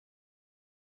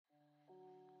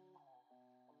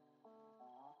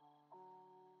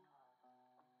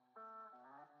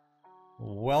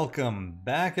Welcome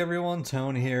back everyone,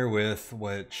 Tone here with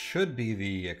what should be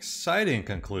the exciting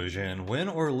conclusion, win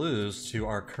or lose, to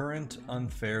our current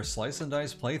unfair slice and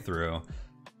dice playthrough.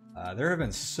 There have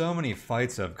been so many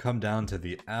fights that have come down to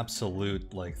the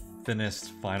absolute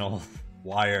thinnest final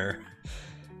wire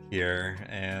here,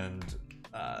 and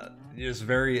just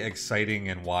very exciting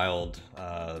and wild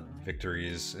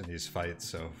victories in these fights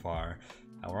so far.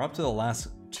 We're up to the last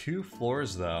two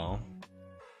floors though.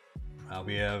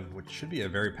 We have what should be a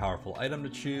very powerful item to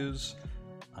choose.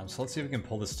 So let's see if we can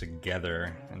pull this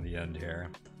together in the end here.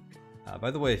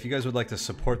 By the way, if you guys would like to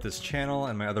support this channel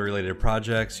and my other related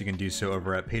projects, you can do so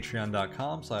over at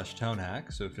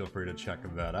patreon.com/Tonehack, so feel free to check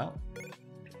that out.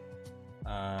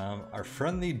 Our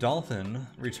friend the Dolphin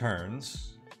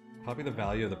returns. Copy the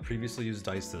value of the previously used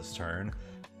dice this turn.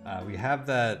 We have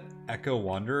that Echo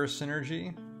Wanderer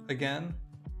synergy again.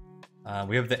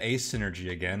 We have the Ace synergy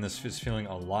again. This is feeling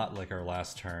a lot like our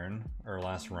last turn, or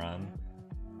last run.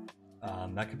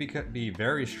 That could be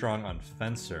very strong on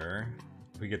Fencer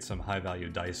if we get some high value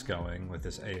dice going with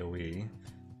this AoE.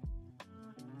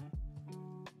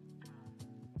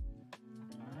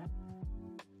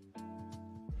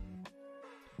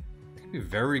 It could be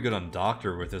very good on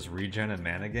Doctor with this regen and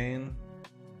mana gain.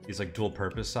 These like dual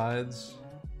purpose sides.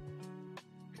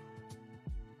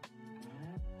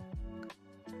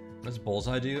 What does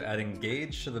Bullseye do? Add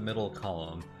engage to the middle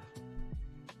column.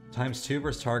 ×2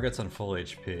 versus targets on full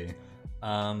HP.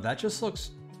 That just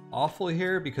looks awful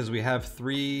here because we have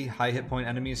 3 high hit point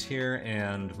enemies here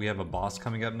and we have a boss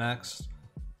coming up next.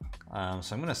 So I'm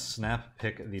going to snap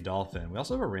pick the Dolphin. We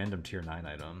also have a random tier 9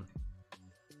 item.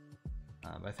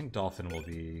 I think Dolphin will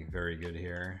be very good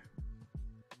here.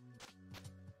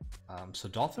 So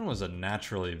Dolphin was a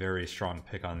naturally very strong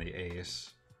pick on the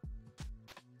Ace.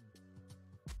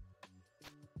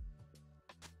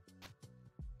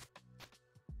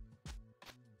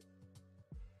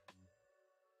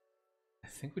 I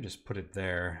think we just put it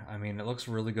there. I mean, it looks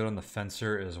really good on the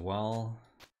Fencer as well.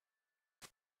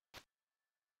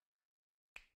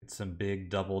 It's some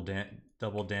big double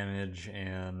damage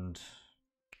and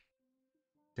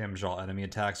damage all enemy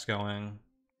attacks going.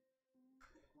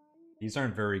 These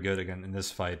aren't very good again in this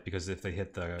fight because if they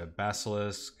hit the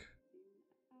Basilisk,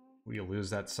 we lose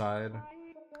that side.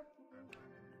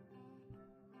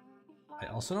 I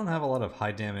also don't have a lot of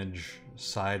high damage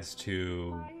sides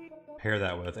to pair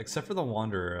that with, except for the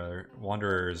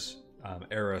Wanderer's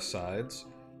era sides,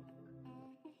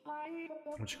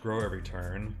 which grow every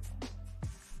turn.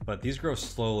 But these grow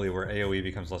slowly where AoE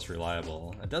becomes less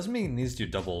reliable. It does mean these do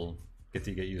get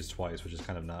used twice, which is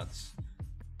kind of nuts.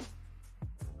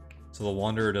 So the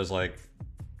Wanderer does like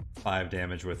 5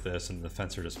 damage with this, and the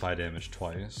Fencer does 5 damage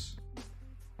twice,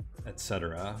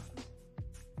 etc.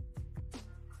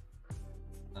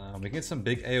 We get some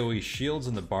big AoE shields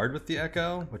in the Bard with the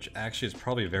Echo, which actually is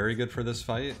probably very good for this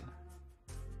fight,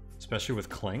 especially with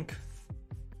Clink.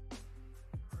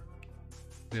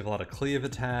 We have a lot of cleave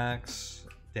attacks,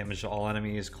 damage to all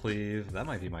enemies, cleave. That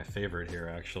might be my favorite here,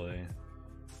 actually.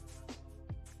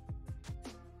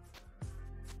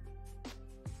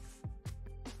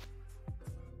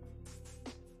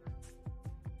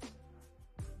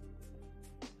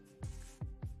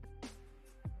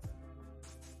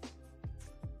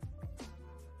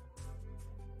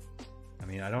 I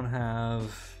mean, I don't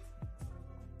have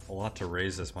a lot to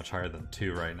raise this much higher than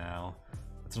 2 right now.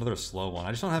 It's another slow one.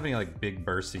 I just don't have any like big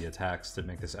bursty attacks to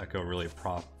make this Echo really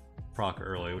proc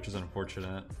early, which is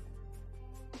unfortunate.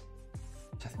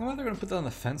 I think I'm either going to put that on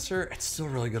the Fencer. It's still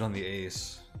really good on the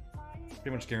Ace.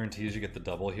 Pretty much guarantees you get the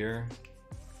double here.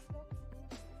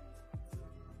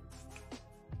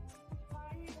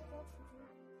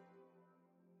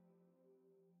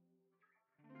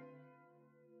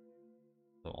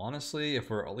 So honestly, if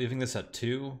we're leaving this at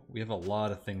 2, we have a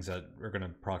lot of things that are going to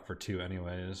proc for 2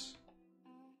 anyways.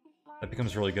 That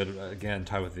becomes really good, again,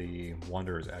 tied with the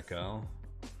Wanderer's Echo.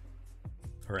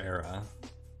 Or Era.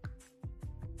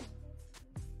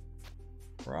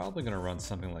 Probably going to run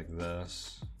something like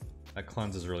this. That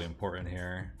cleanse is really important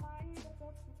here.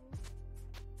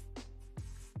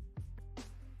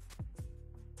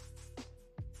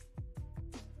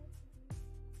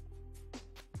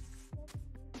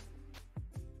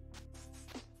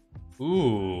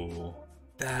 Ooh,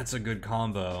 that's a good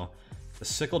combo. The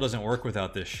Sickle doesn't work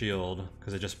without this shield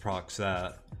because it just procs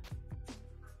that.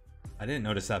 I didn't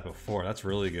notice that before. That's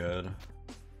really good.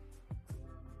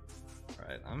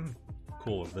 Alright, I'm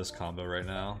cool with this combo right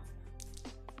now.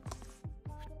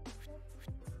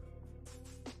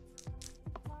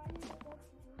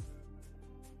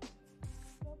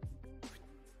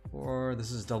 Or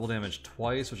this is double damage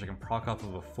twice, which I can proc off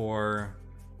of a 4.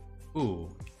 Ooh,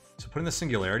 so putting the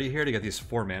Singularity here to get these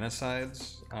 4 mana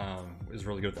sides is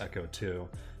really good with Echo too.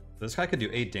 This guy could do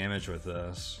 8 damage with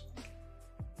this.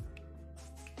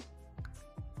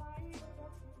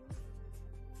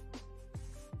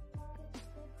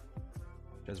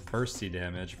 Does bursty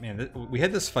damage. Man, we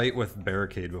had this fight with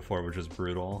Barricade before, which was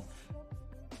brutal.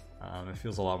 It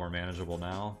feels a lot more manageable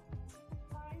now.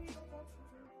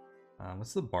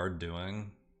 What's the Bard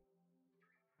doing?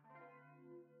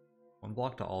 1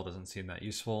 block to all doesn't seem that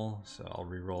useful, so I'll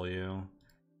reroll you.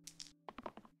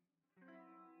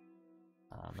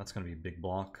 That's going to be big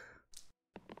block.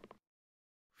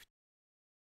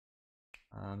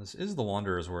 This is the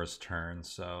Wanderer's worst turn,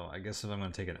 so I guess if I'm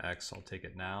going to take an X, I'll take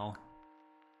it now.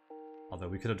 Although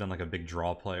we could have done like a big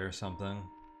draw play or something.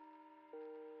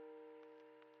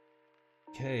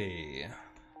 Okay.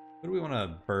 What do we want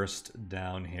to burst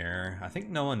down here? I think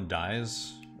no one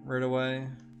dies right away.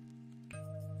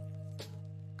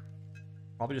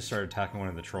 Probably just start attacking one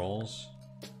of the trolls.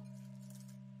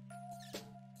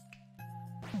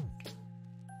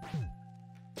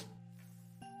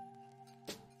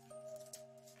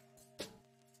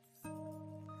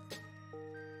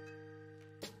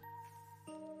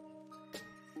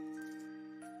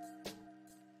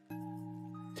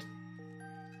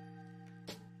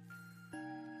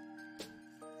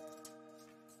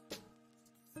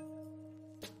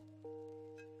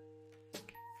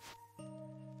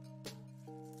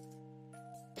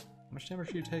 How much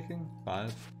damage are you taking?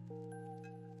 5?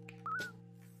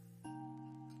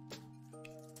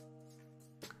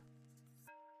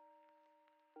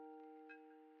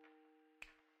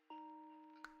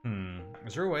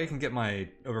 Is there a way I can get my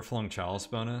Overflowing Chalice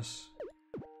bonus?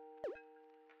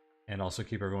 And also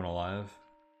keep everyone alive?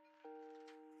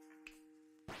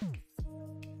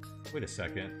 Wait a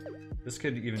second. This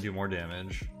could even do more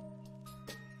damage.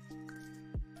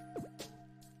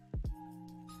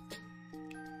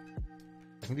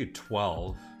 I can do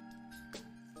 12,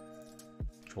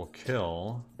 which will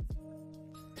kill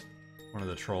one of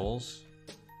the trolls,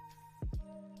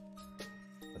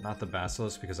 but not the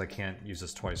Basilisk because I can't use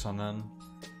this twice on them.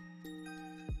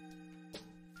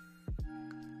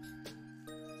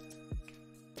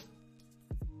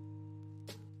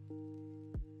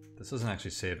 This doesn't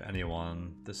actually save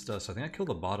anyone. This does, so I think I killed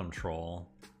the bottom troll.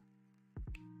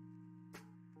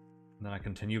 And then I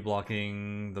continue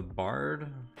blocking the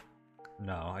Bard.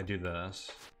 No, I do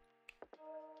this.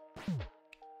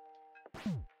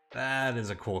 That is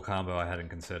a cool combo I hadn't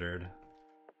considered.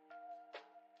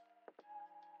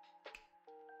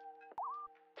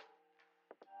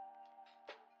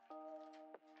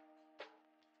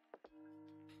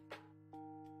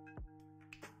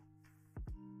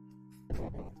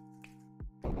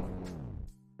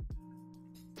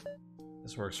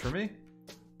 This works for me.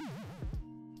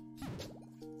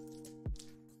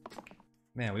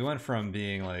 Man, we went from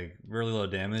being like really low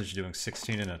damage, doing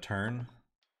 16 in a turn.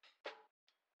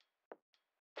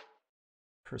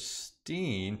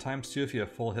 Pristine, ×2 if you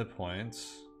have full hit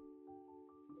points.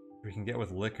 We can get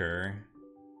with Liquor.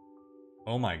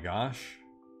 Oh my gosh.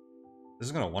 This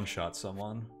is gonna one-shot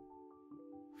someone.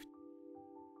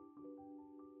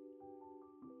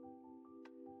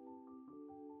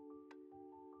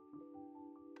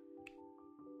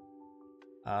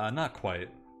 Not quite.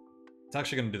 It's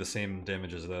actually going to do the same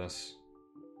damage as this.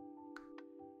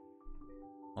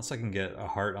 Unless I can get a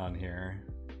heart on here.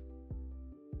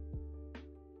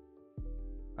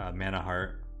 Mana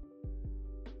heart.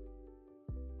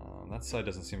 That side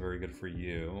doesn't seem very good for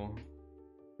you.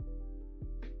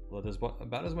 Well, it does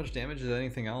about as much damage as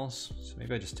anything else, so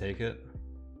maybe I just take it.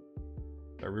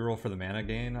 Do I reroll for the mana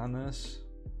gain on this?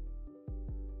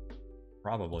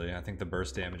 Probably. I think the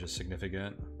burst damage is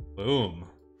significant. Boom!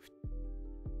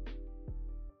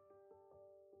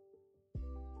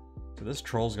 So this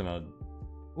troll's gonna...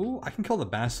 Ooh, I can kill the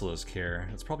Basilisk here.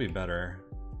 It's probably better.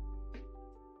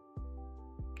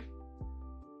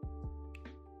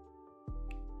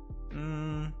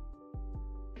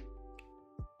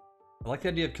 I like the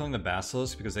idea of killing the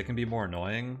Basilisk because they can be more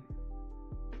annoying.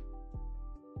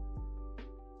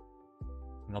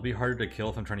 And they'll be harder to kill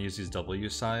if I'm trying to use these W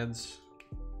sides.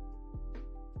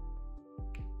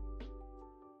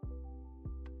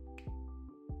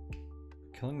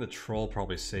 Killing the troll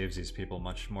probably saves these people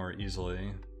much more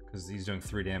easily, because he's doing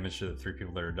 3 damage to the 3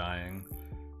 people that are dying.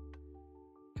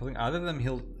 Killing either of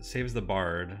them saves the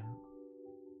Bard.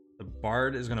 The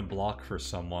Bard is going to block for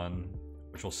someone,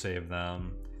 which will save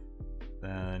them.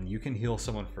 Then you can heal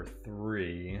someone for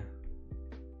 3.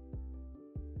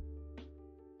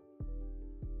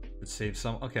 It saves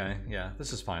some. Okay, yeah,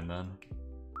 this is fine then.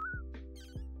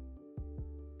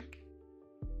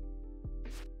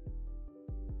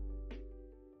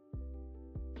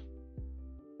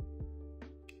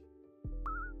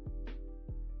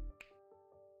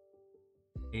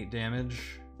 8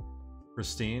 damage.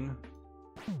 Pristine.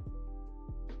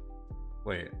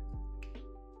 Wait.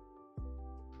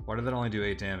 Why did that only do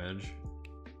 8 damage?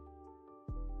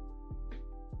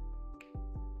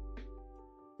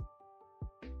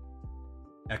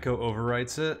 Echo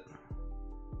overwrites it?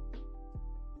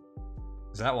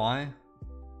 Is that why?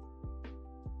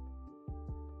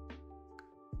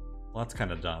 Well, that's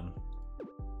kind of dumb.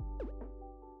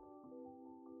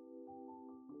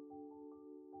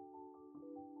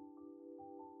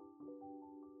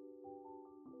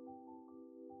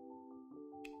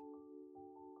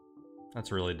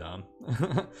 That's really dumb.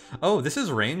 Oh, this is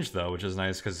range though, which is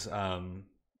nice because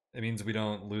it means we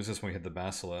don't lose this when we hit the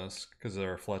basilisk because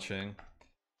they're fletching.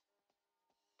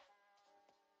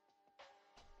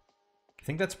 I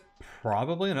think that's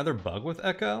probably another bug with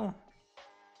Echo.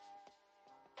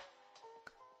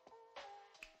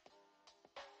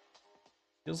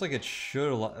 Feels like it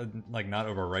should like not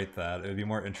overwrite that. It would be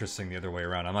more interesting the other way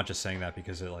around. I'm not just saying that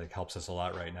because it like helps us a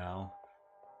lot right now.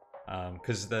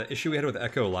 Because the issue we had with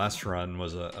Echo last run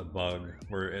was a bug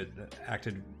where it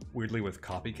acted weirdly with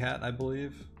Copycat, I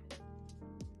believe.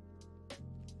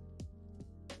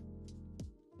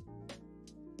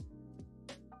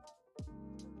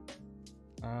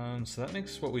 So that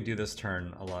makes what we do this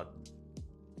turn a lot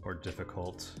more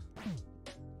difficult.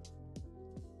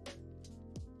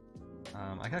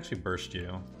 I can actually burst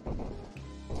you.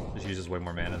 This uses way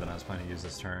more mana than I was planning to use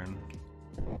this turn.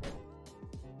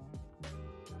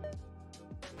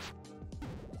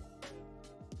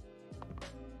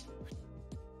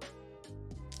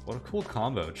 What a cool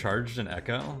combo. Charged and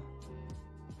Echo.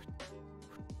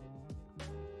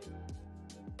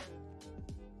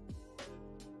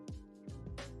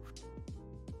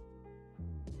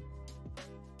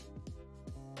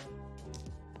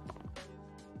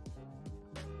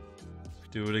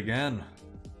 Do it again.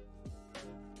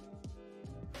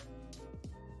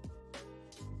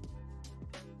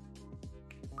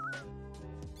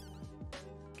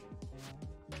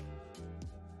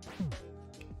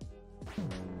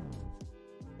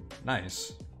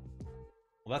 Nice.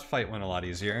 Well, that fight went a lot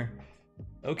easier.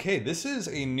 Okay, this is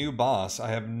a new boss. I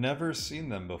have never seen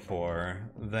them before.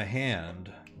 The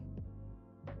Hand.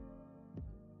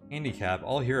 Handicap,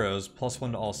 all heroes,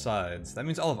 +1 to all sides. That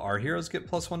means all of our heroes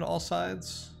get +1 to all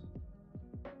sides?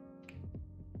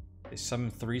 They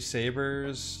summon 3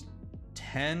 sabers,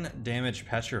 10 damage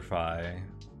petrify.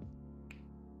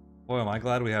 Boy, am I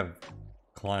glad we have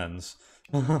cleanse.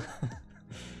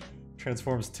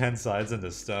 Transforms 10 sides into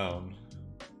stone.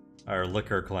 Or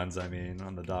liquor cleanse, I mean,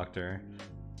 on the doctor.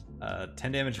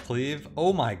 10 damage cleave.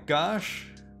 Oh my gosh!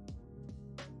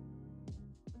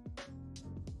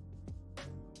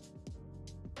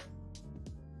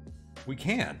 We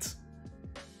can't.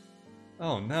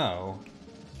 Oh no.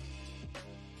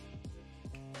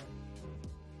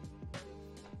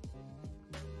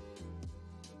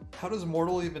 How does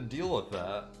Mortal even deal with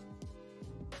that?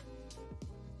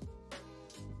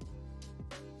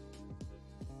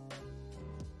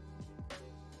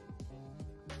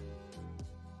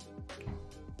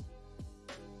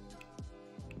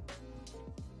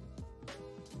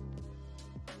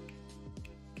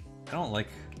 I don't like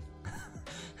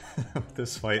what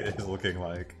this fight is looking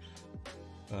like.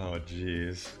 Oh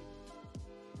jeez.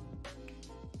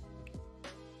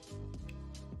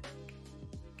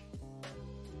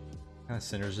 What kind of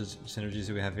synergies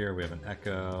do we have here? We have an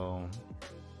Echo.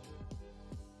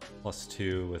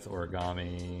 +2 with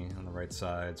Origami on the right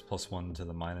sides, +1 to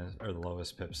the minus or the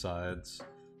lowest pip sides.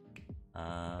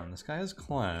 This guy has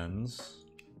cleanse.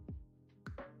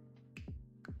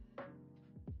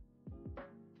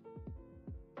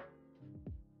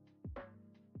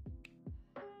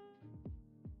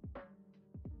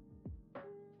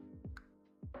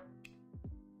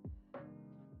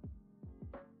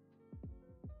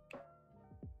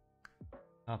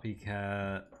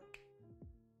 Copycat.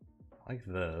 I like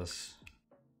this.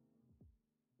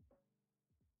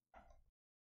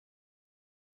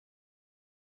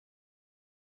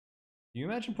 Can you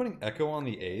imagine putting Echo on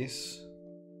the ace?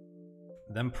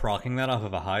 Then proccing that off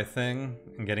of a high thing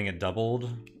and getting it doubled,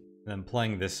 and then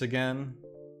playing this again.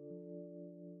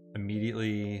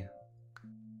 Immediately.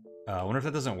 I wonder if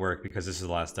that doesn't work because this is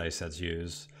the last dice that's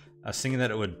used. I was thinking that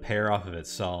it would pair off of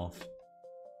itself.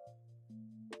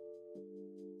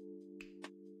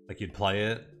 Like you'd play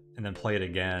it, and then play it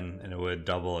again, and it would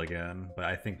double again. But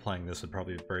I think playing this would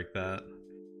probably break that.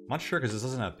 I'm not sure because this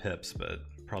doesn't have pips, but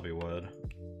probably would.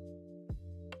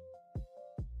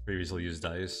 Previously used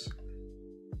dice.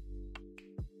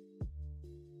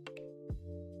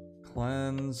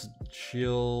 Cleanse,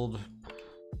 shield.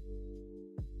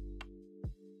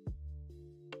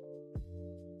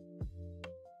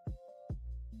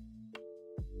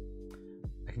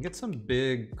 I can get some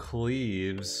big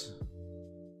cleaves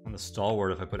on the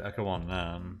stalwart if I put Echo on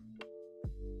them.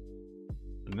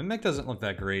 The Mimic doesn't look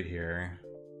that great here.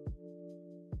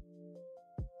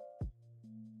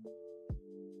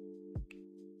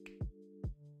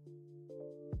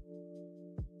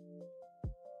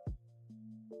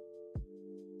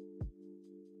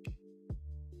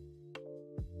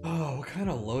 Oh, what kind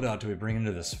of loadout do we bring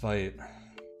into this fight?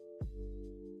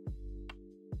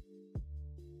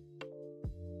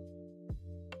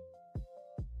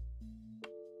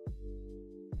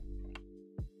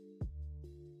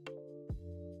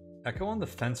 Echo on the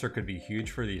Fencer could be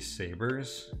huge for these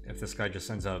sabers if this guy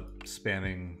just ends up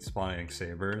spawning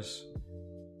sabers.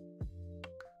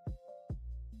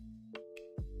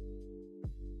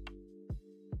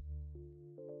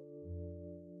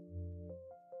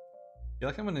 I feel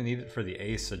like I'm gonna need it for the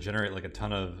ace to generate like a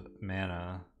ton of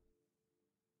mana.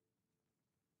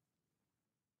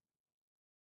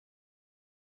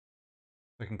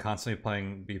 I can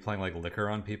constantly be playing like liquor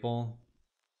on people.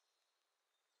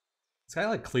 This guy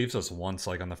like cleaves us once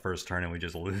like on the first turn and we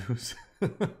just lose.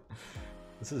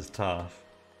 This is tough.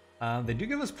 They do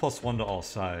give us +1 to all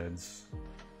sides.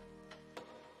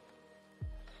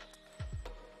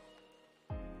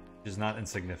 Which is not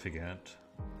insignificant.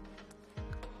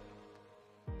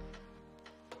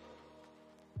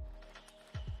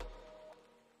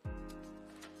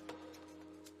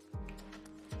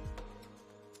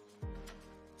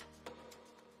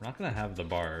 We're not gonna have the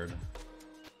Bard.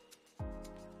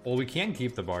 Well, we can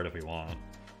keep the Bard if we want.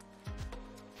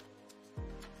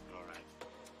 Alright.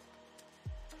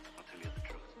 I'll tell you the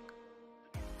truth.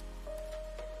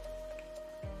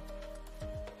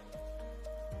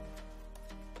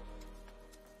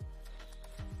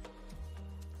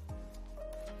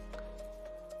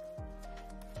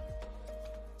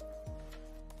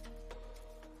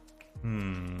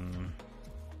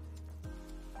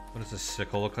 What does this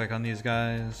sickle look like on these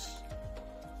guys?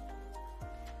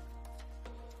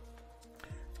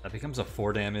 That becomes a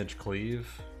 4 damage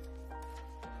cleave.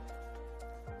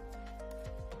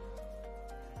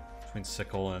 Between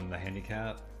sickle and the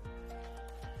handicap.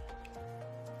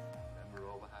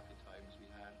 Remember all the happy times we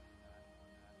had?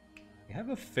 We have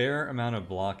a fair amount of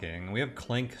blocking. We have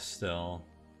Clink still.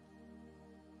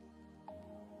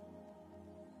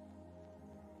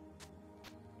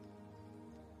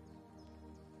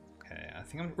 Okay, I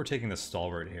think we're taking the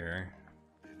Stalwart here.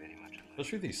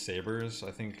 Especially with these sabers,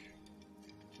 I think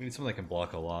we need someone that can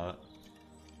block a lot.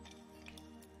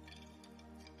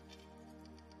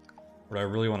 But I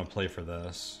really want to play for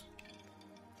this.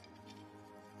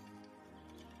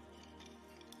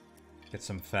 Get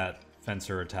some fat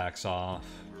Fencer attacks off.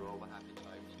 Remember all the happy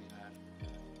times we had?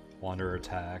 Wanderer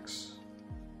attacks.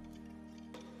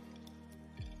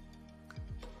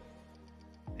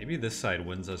 Maybe this side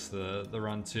wins us the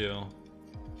run too.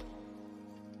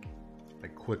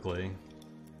 Like quickly.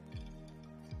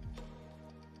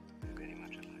 Very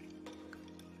much alike.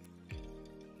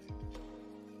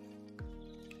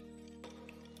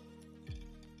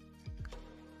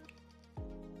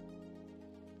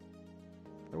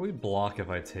 Or we block if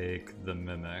I take the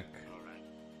Mimic. Alright.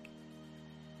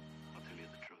 I'll tell you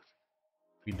the truth.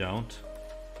 We don't.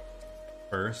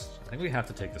 First, I think we have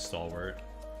to take the Stalwart.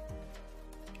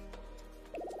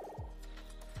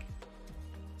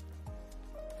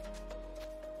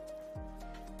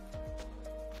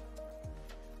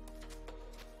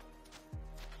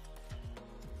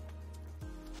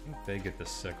 I think they get the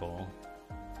sickle.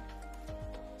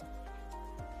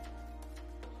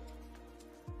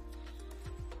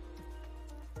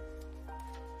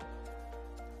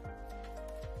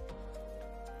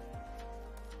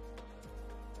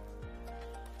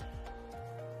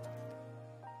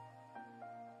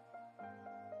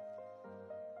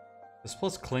 This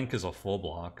plus Clink is a full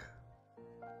block.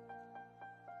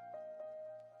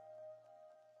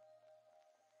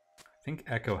 I think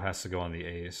Echo has to go on the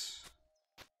ace.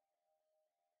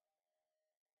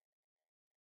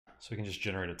 So we can just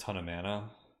generate a ton of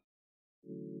mana.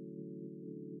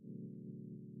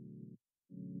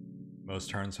 Most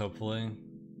turns, hopefully.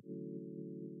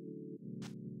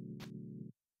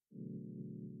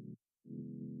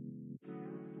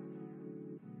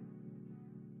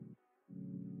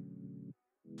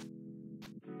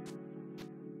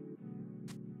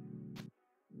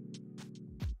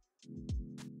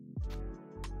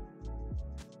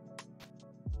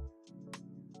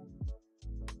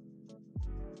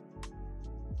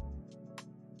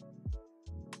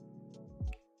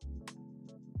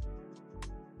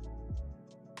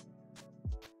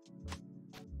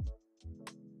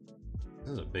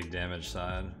 This is a big damage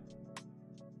side.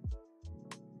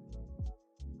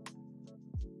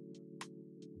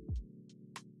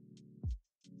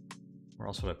 Where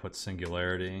else would I put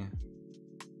Singularity?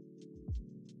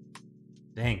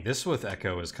 Dang, this with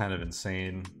Echo is kind of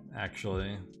insane,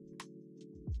 actually.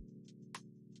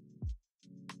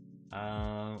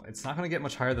 It's not going to get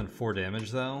much higher than 4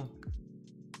 damage, though.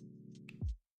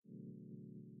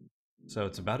 So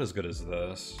it's about as good as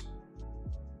this.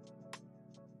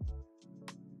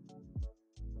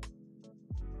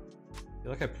 I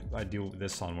feel like I do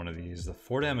this on one of these. The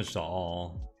 4 damage to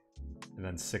all, and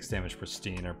then 6 damage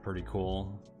pristine are pretty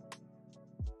cool.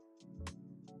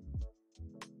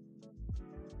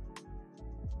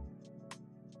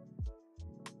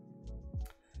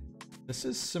 This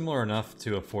is similar enough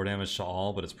to a 4 damage to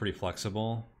all, but it's pretty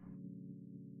flexible.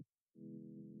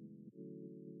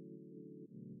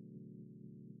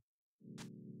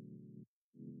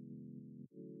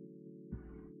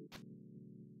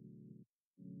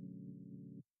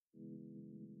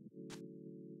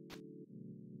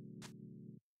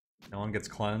 No one gets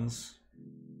cleanse.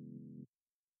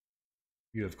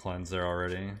 You have cleanse there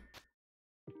already.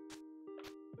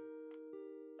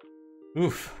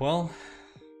 Oof, well,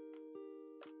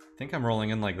 I think I'm rolling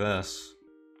in like this.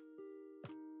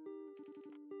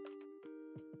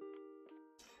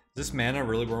 Is this mana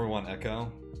really where we want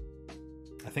Echo?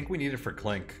 I think we need it for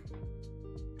Clink,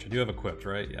 which I do have equipped,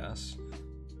 right? Yes.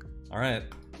 Alright.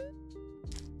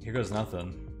 Here goes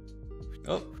nothing.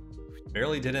 Oh,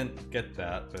 barely didn't get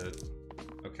that, but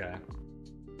okay.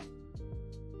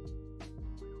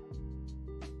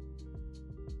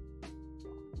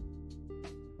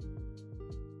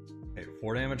 Okay,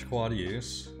 4 damage quad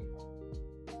use.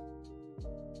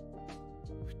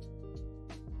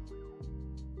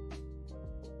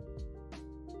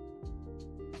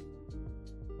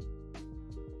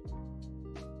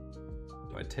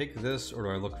 Do I take this, or do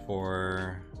I look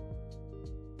for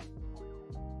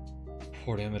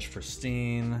 4 damage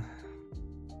pristine?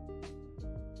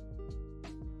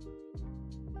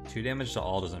 2 damage to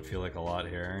all doesn't feel like a lot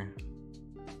here.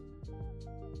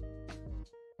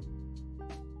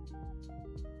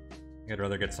 I'd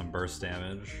rather get some burst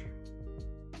damage.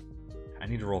 I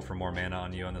need to roll for more mana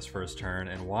on you on this first turn.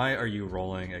 And why are you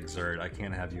rolling Exert? I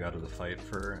can't have you out of the fight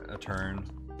for a turn.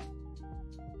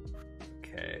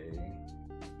 Okay.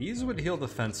 These would heal the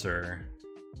Fencer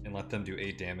and let them do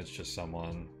 8 damage to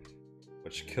someone,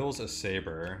 which kills a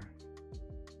Saber.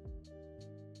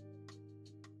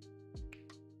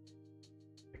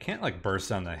 I can't like burst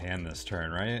down the hand this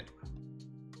turn, right?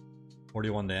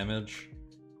 41 damage.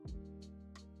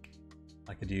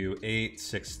 I could do 8,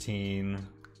 16.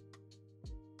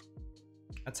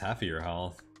 That's half of your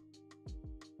health.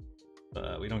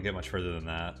 But we don't get much further than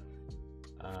that.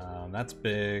 That's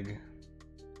big.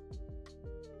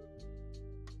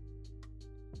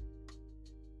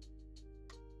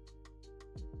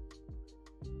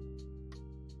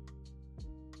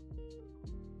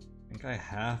 I think I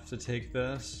have to take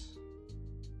this.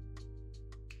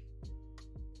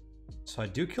 So I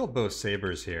do kill both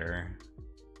Sabers here.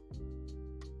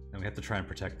 And we have to try and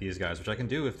protect these guys, which I can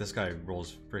do if this guy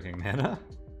rolls freaking mana.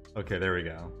 Okay, there we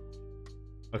go.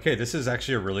 Okay, this is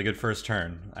actually a really good first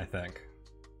turn, I think.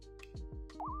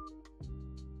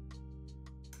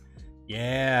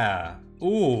 Yeah!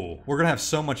 Ooh, we're gonna have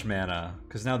so much mana,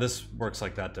 because now this works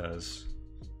like that does.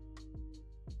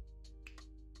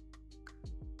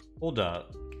 Hold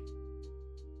up.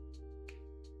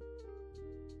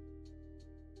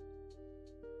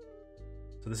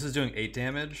 So this is doing 8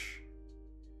 damage.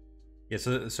 Yeah,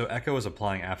 so Echo is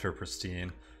applying after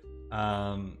Pristine. So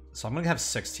I'm gonna have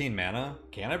 16 mana.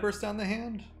 Can I burst down the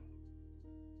hand?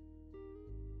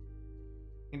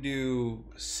 I can do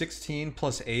 16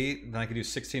 plus 8, then I can do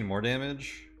 16 more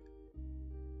damage.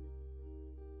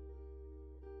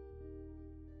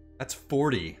 That's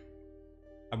 40.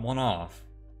 I'm 1 off.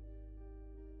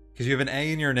 Because you have an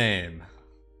A in your name.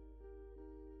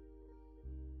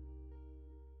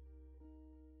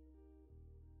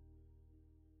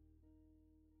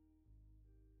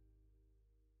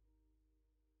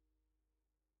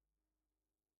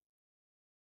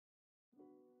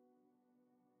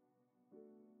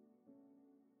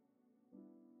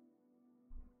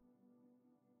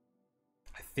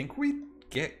 I think we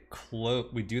get close.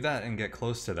 We do that and get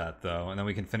close to that though, and then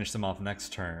we can finish them off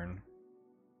next turn.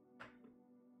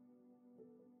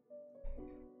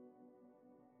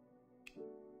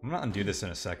 I'm gonna undo this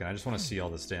in a second. I just want to see all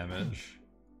this damage.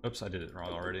 Oops, I did it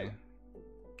wrong already.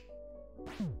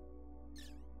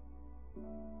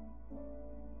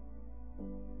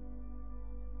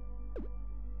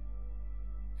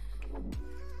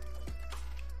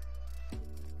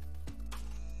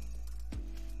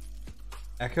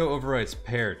 Echo overwrites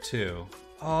pair too.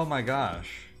 Oh my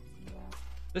gosh.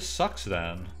 This sucks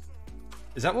then.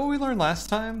 Is that what we learned last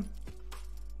time?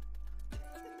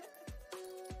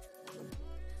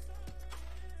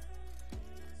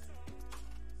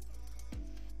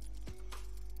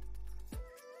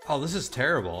 Oh, this is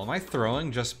terrible. Am I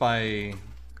throwing just by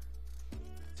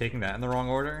taking that in the wrong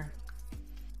order?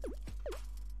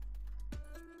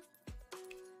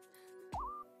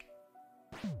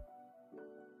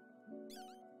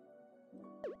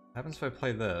 What happens if I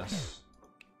play this?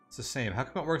 It's the same. How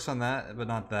come it works on that, but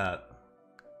not that?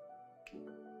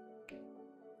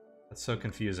 That's so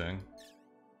confusing.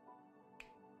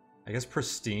 I guess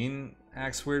Pristine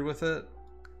acts weird with it.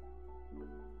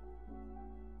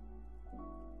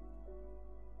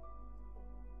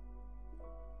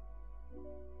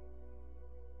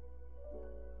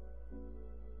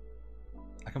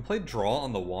 I can play Draw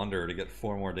on the Wanderer to get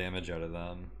 4 more damage out of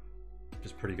them, which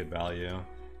is pretty good value.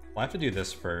 I'll have to do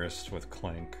this first with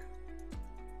Clink.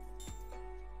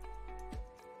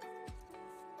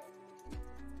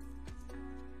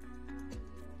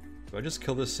 Do I just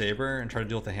kill this Saber and try to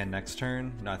deal with the hand next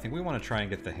turn? No, I think we want to try and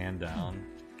get the hand down.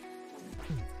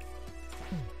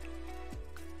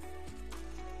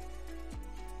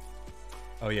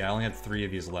 Oh yeah, I only had 3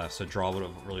 of these left, so draw would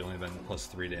have really only been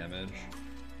 +3 damage.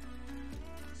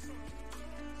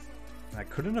 I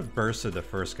couldn't have bursted the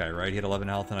first guy, right? He had 11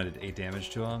 health and I did 8 damage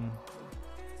to him.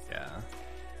 Yeah.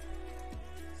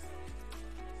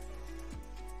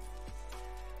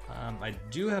 I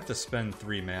do have to spend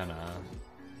 3 mana.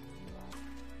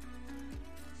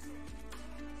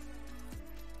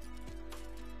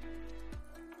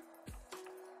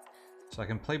 So I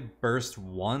can play Burst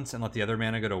once and let the other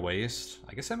mana go to waste.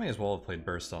 I guess I may as well have played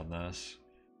Burst on this.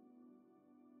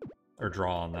 Or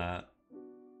draw on that.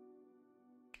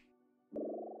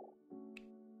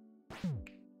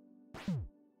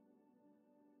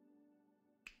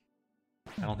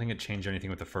 I don't think it changed anything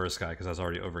with the first guy because I was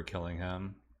already overkilling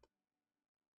him.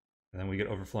 And then we get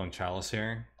Overflowing Chalice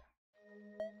here.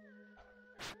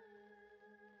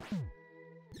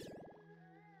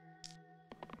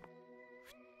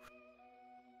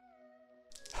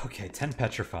 Okay, 10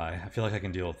 Petrify. I feel like I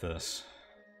can deal with this.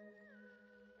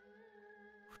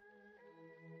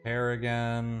 Hair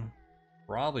again.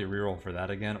 Probably reroll for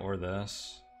that again, or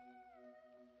this.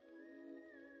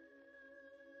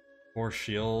 4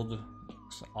 shield.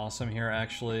 Looks awesome here,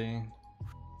 actually.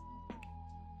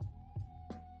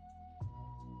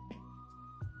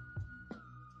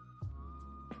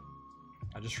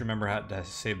 I just remember how to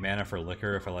save mana for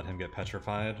Liquor if I let him get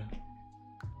petrified.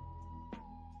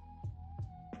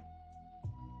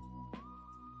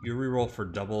 You reroll for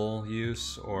double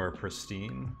use or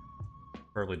pristine.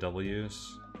 Preferably double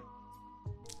use.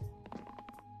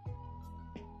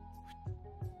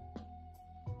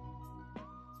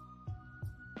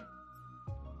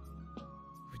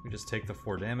 We just take the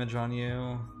 4 damage on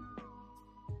you.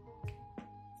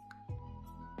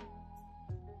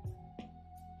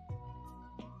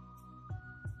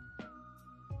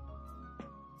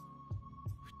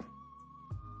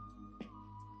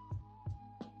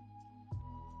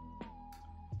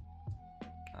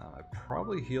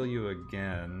 Probably heal you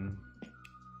again.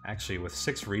 Actually, with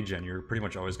 6 regen, you're pretty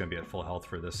much always going to be at full health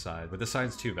for this side, but this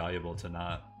side's too valuable to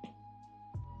not.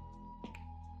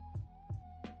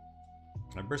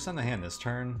 I burst on the hand this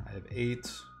turn. I have 8.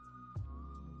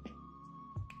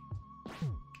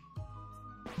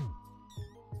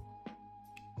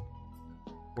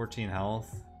 $14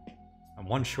 health. I'm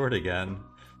 1 short again.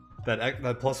 That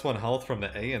 +1 health from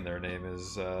the A in their name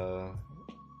is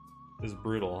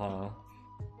brutal, huh?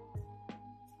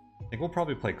 I think we'll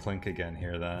probably play Clink again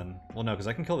here then. Well, no, because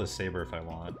I can kill this Saber if I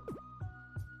want.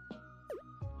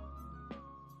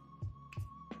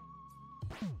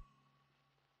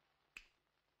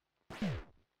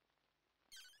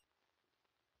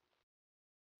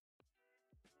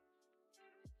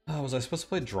 Oh, was I supposed to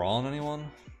play Draw on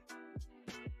anyone?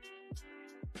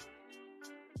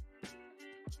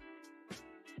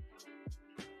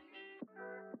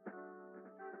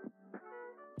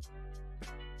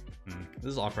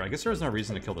 This is awkward. I guess there was no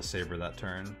reason to kill the Saber that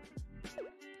turn.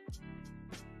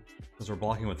 Because we're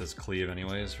blocking with this cleave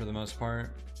anyways, for the most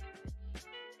part.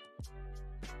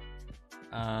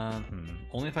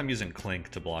 Only if I'm using Clink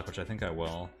to block, which I think I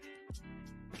will.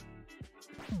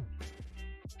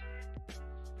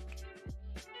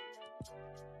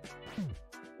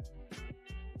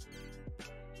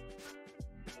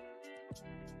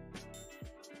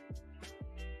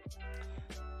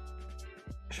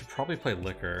 I should probably play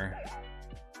Liquor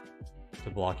to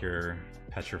block your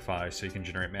Petrify so you can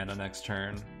generate mana next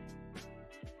turn.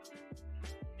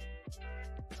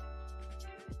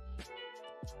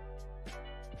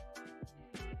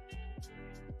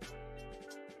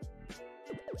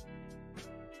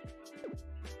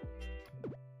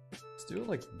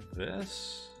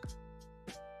 this.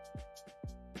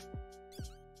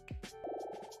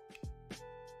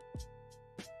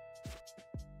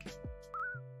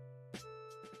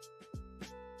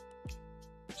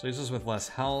 So this is with less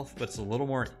health, but it's a little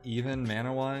more even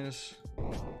mana-wise.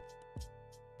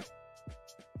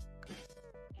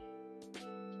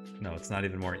 No, it's not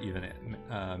even more even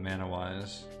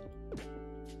mana-wise.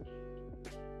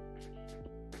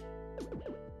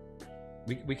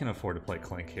 We can afford to play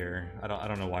Clink here. I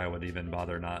don't know why I would even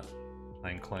bother not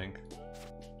playing Clink.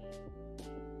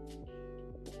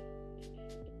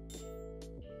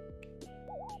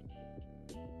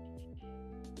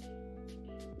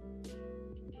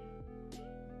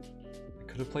 I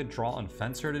could have played Draw on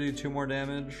Fencer to do 2 more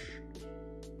damage.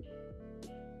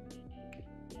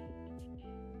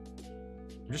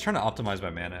 I'm just trying to optimize my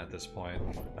mana at this point.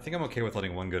 I think I'm okay with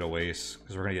letting 1 go to waste,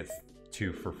 because we're going to get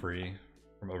 2 for free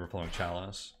from Overflowing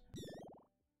Chalice.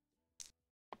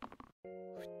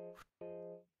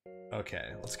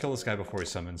 Okay, let's kill this guy before he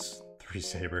summons 3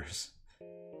 sabers.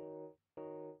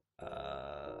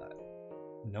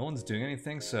 No one's doing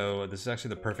anything, so this is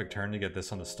actually the perfect turn to get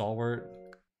this on the Stalwart.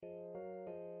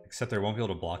 Except they won't be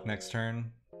able to block next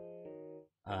turn.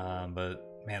 But,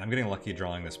 man, I'm getting lucky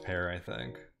drawing this pair, I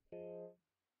think.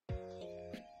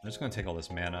 I'm just going to take all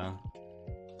this mana.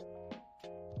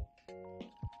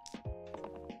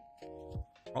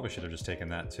 Probably should have just taken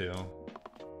that, too.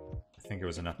 I think it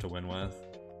was enough to win with.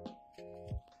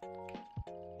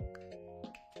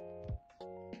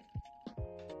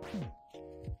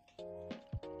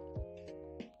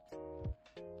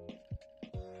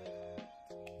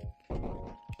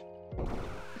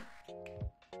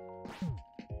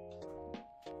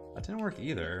 That didn't work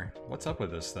either. What's up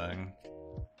with this thing?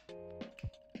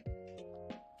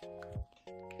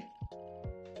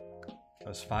 That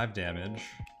was 5 damage.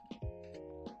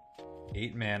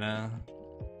 8 mana.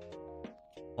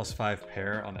 Plus 5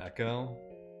 pair on Echo.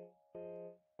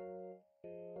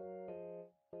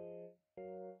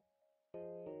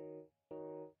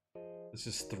 This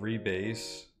is 3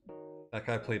 base. That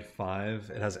guy played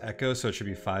 5. It has Echo, so it should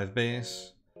be 5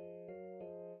 base.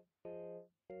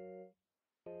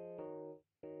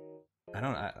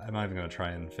 I'm not even gonna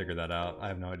try and figure that out. I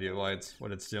have no idea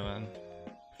what it's doing.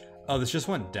 Oh, this just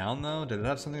went down though? Did it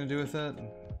have something to do with it?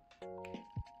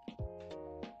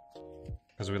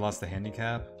 Because we lost the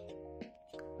handicap?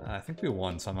 I think we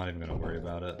won, so I'm not even gonna worry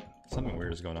about it. Something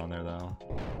weird is going on there though.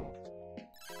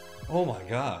 Oh my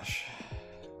gosh.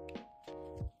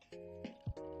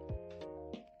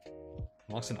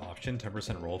 Unlocks an auction,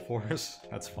 10% roll force?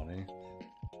 That's funny.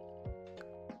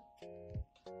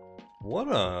 What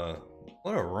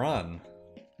a run.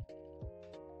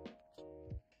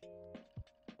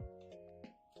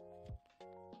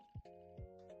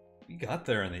 We got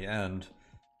there in the end.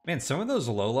 Man, some of those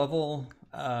low level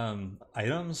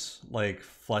items, like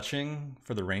fletching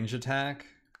for the range attack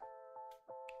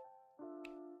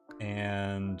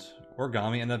and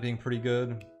origami end up being pretty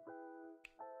good.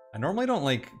 I normally don't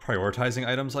like prioritizing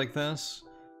items like this.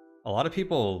 A lot of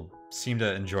people seem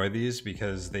to enjoy these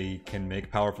because they can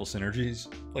make powerful synergies,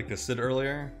 like this did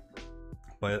earlier.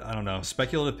 But I don't know,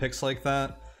 speculative picks like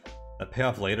that pay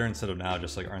off later instead of now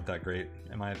just like aren't that great,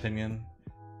 in my opinion.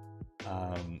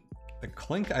 The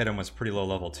Clink item was pretty low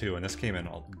level too, and this came in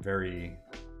very,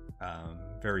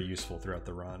 very useful throughout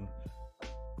the run.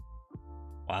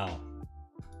 Wow.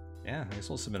 Yeah, I guess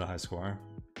we'll submit a high score.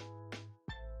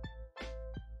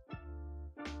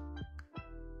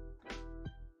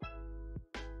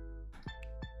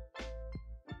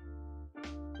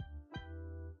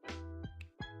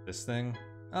 This thing?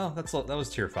 Oh, that was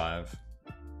tier 5.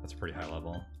 That's pretty high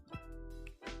level.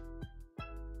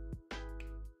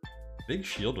 Big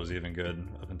Shield was even good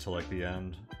up until like the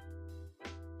end.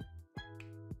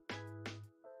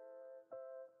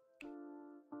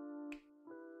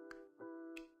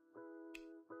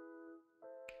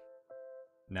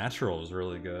 Natural was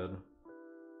really good.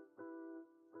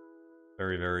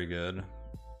 Very, very good.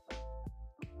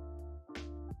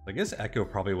 I guess Echo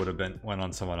probably would have went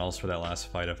on someone else for that last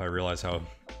fight if I realized how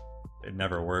it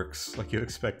never works like you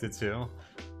expect it to.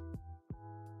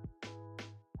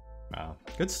 Wow,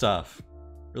 good stuff.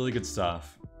 Really good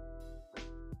stuff.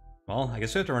 Well, I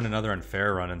guess we have to run another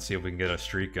unfair run and see if we can get a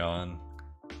streak going.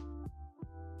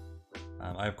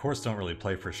 I of course don't really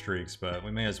play for streaks, but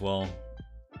we may as well.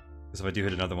 Because if I do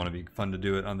hit another one, it'd be fun to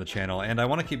do it on the channel. And I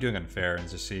want to keep doing unfair and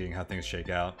just seeing how things shake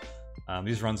out.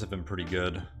 These runs have been pretty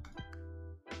good.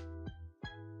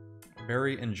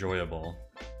 Very enjoyable.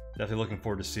 Definitely looking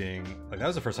forward to seeing, like that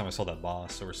was the first time I saw that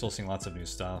boss, so we're still seeing lots of new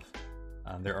stuff.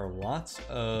 There are lots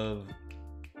of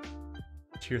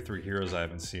tier 3 heroes I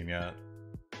haven't seen yet.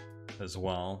 as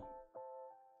well.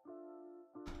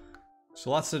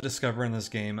 So lots to discover in this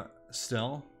game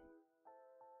still.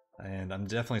 And I'm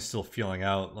definitely still feeling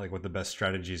out like what the best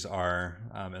strategies are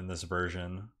in this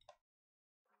version.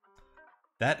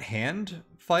 That hand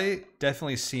fight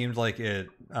definitely seemed like it...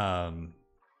 the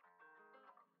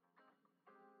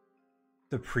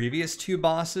previous two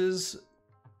bosses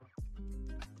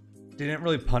didn't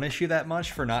really punish you that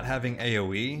much for not having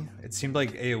AoE. It seemed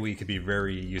like AoE could be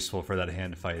very useful for that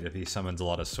hand fight if he summons a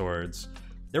lot of swords.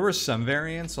 There were some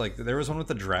variants, like there was one with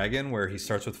the dragon where he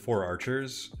starts with 4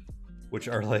 archers, which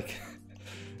are like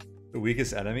the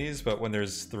weakest enemies, but when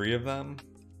there's 3 of them,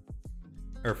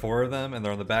 or 4 of them, and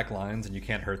they're on the back lines and you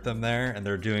can't hurt them there, and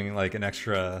they're doing like an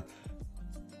extra,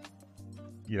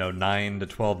 you know, 9 to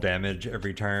 12 damage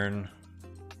every turn.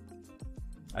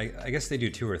 I guess they do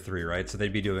 2 or 3, right? So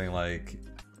they'd be doing like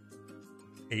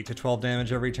 8 to 12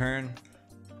 damage every turn,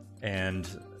 and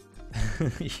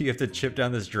you have to chip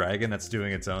down this dragon that's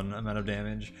doing its own amount of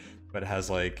damage, but it has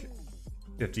like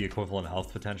 50 equivalent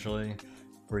health potentially,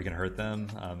 where you can hurt them.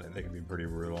 They can be pretty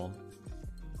brutal.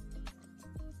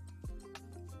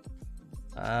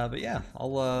 But yeah, that's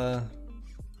all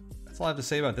I have to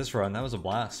say about this run. That was a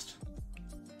blast.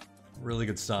 Really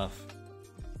good stuff.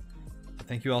 But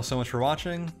thank you all so much for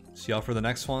watching. See y'all for the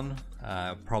next one.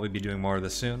 I'll probably be doing more of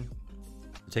this soon.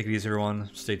 Take it easy, everyone.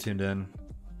 Stay tuned in.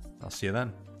 I'll see you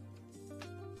then.